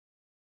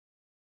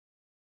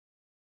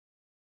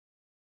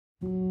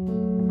My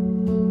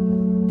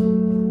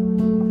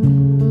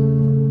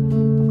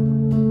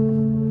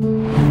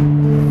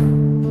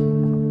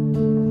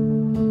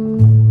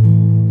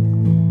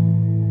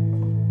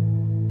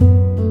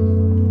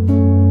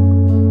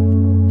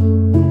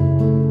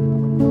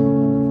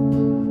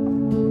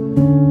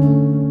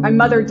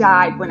mother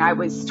died when I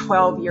was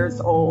 12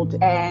 years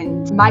old,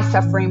 and my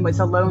suffering was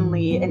a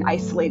lonely and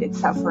isolated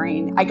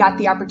suffering. I got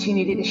the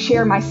opportunity to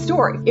share my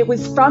story. It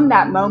was from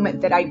that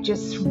moment that I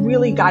just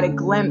really got a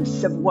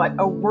glimpse of what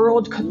a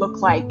world could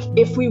look like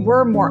if we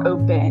were more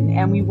open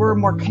and we were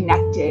more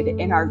connected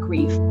in our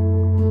grief.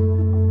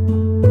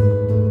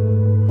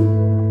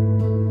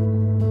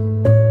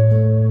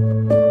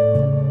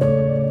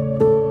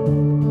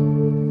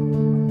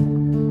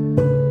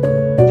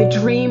 The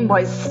dream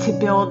was to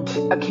build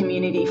a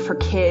community for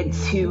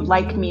kids who,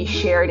 like me,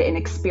 shared an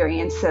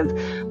experience of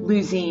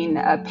losing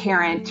a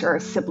parent or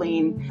a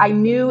sibling. I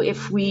knew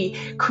if we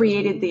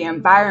created the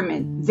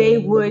environment, they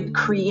would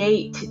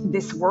create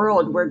this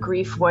world where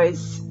grief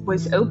was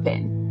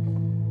open.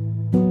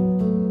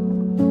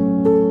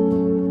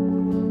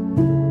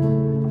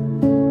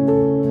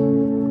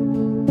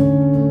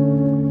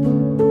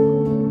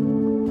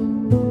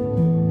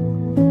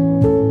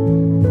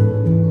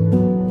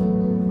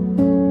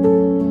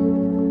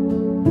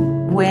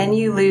 When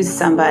you lose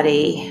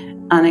somebody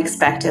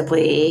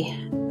unexpectedly,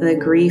 the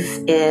grief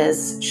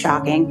is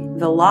shocking.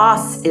 The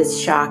loss is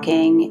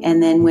shocking.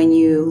 And then when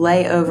you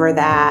lay over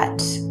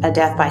that a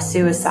death by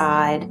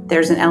suicide,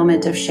 there's an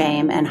element of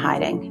shame and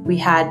hiding. We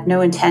had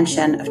no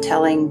intention of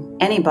telling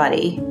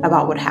anybody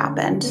about what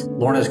happened.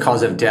 Lorna's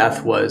cause of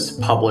death was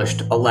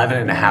published 11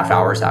 and a half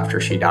hours after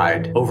she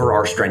died over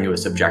our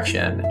strenuous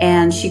objection.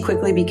 And she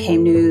quickly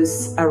became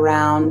news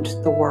around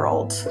the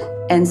world.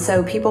 And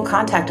so people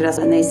contacted us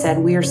and they said,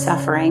 we are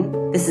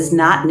suffering. This is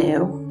not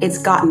new. It's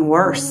gotten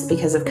worse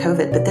because of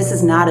COVID, but this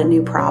is not a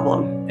new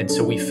problem. And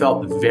so we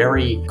felt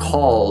very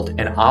called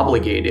and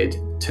obligated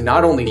to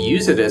not only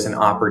use it as an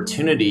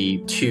opportunity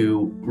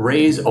to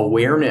raise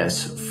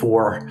awareness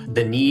for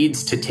the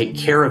needs to take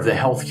care of the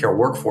healthcare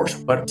workforce,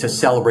 but to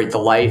celebrate the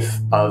life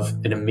of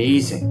an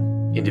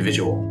amazing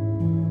individual.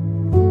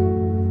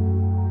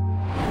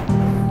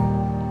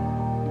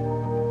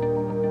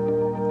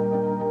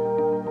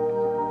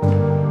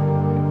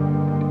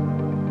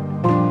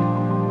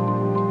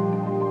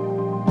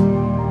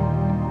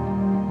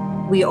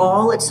 We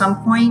all at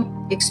some point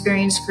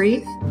experience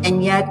grief,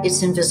 and yet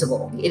it's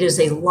invisible. It is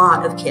a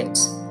lot of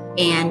kids.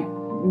 And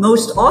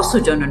most also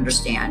don't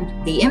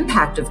understand the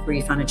impact of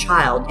grief on a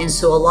child. And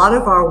so a lot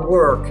of our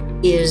work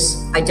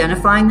is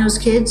identifying those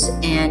kids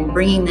and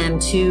bringing them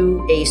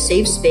to a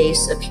safe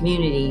space, a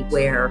community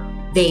where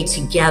they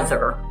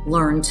together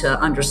learn to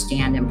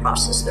understand and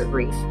process their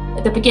grief.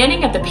 At the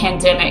beginning of the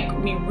pandemic,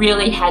 we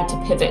really had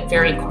to pivot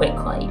very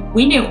quickly.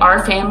 We knew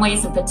our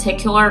families, in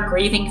particular,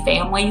 grieving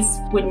families,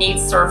 would need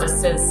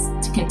services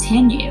to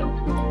continue.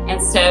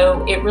 And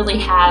so it really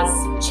has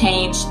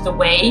changed the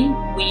way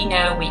we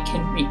know we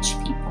can reach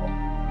people.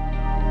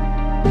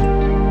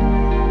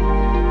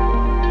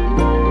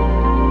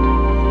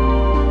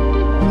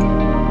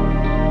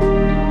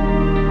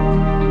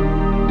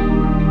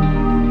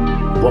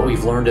 What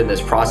we've learned in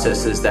this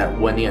process is that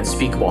when the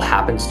unspeakable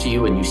happens to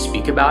you and you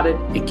speak about it,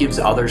 it gives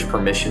others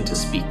permission to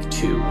speak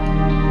too.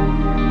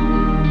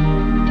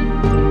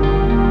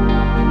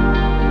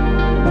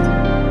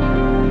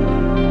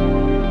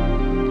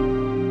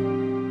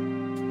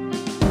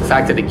 The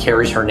fact that it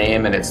carries her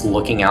name and it's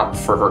looking out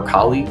for her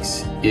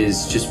colleagues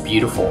is just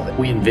beautiful.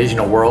 We envision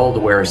a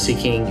world where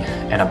seeking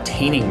and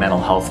obtaining mental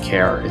health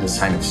care is a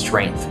sign of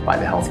strength by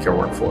the healthcare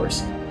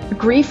workforce.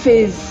 Grief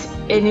is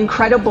an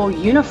incredible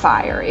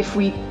unifier if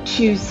we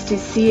choose to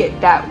see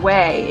it that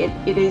way.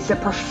 It is a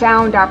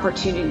profound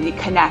opportunity to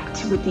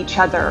connect with each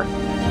other.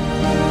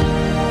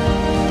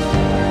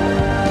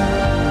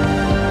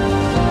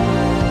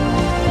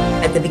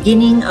 At the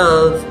beginning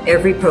of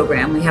every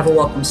program, we have a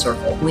welcome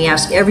circle. We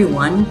ask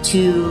everyone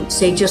to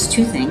say just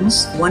two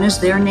things. One is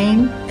their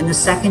name, and the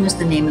second is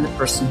the name of the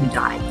person who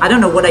died. I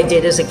don't know what I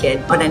did as a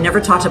kid, but I never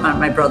talked about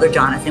my brother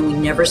Jonathan. We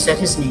never said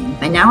his name.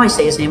 And now I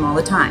say his name all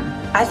the time.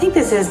 I think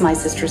this is my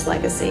sister's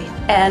legacy.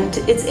 And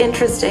it's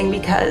interesting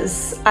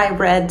because I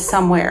read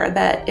somewhere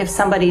that if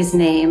somebody's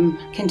name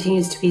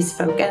continues to be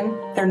spoken,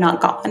 they're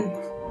not gone.